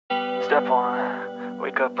Step one,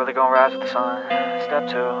 wake up early, gonna rise with the sun. Step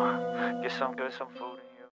two, get some good, some food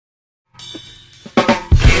in you.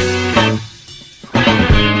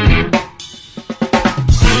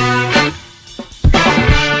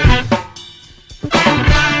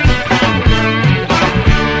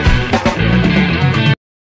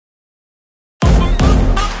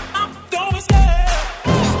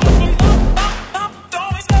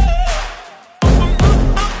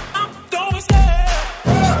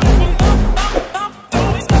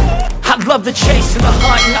 Love the chase and the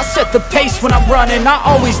hunt, and I set the pace when I'm running. I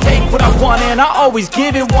always take what I want and I always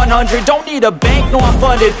give it 100. Don't need a bank, no I'm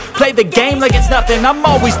funded. Play the game like it's nothing. I'm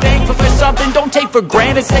always thankful for something. Don't take for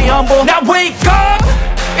granted, stay humble. Now wake up!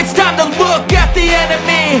 It's time to look at the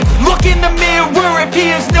enemy. Look in the mirror if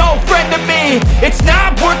he is no friend to me. It's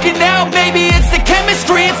not working out, maybe it's the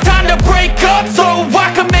chemistry. It's time to break up so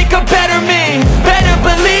I can make a better me. Better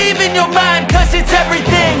believe in your mind, cause it's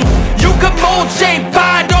everything. You can mold, shape,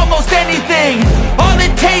 find almost anything. All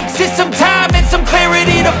it takes is some time and some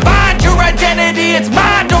clarity to find your identity. It's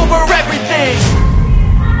mind over everything.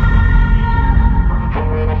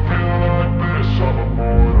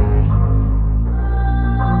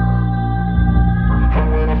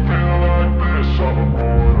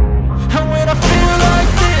 And when I feel like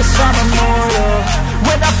this, I'm immortal.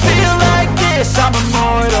 When I feel like this, I'm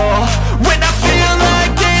immortal. When I feel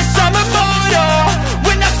like this, I'm immortal.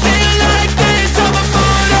 When I feel like this, I'm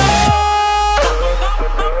immortal.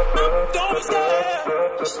 Don't be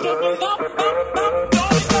scared. Just give me up. Don't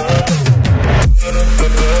be scared.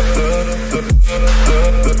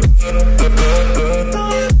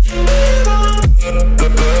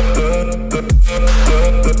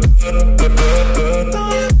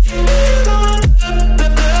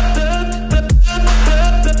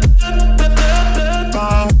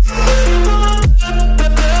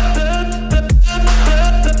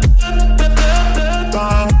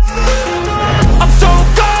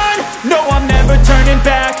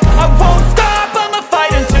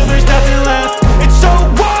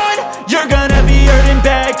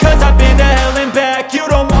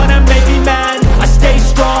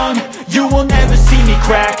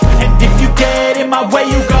 And if you get in my way,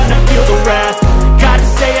 you gonna feel the wrath. Gotta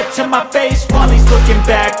say it to my face while he's looking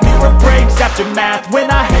back. Mirror breaks after math.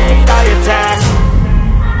 When I hate, I attack.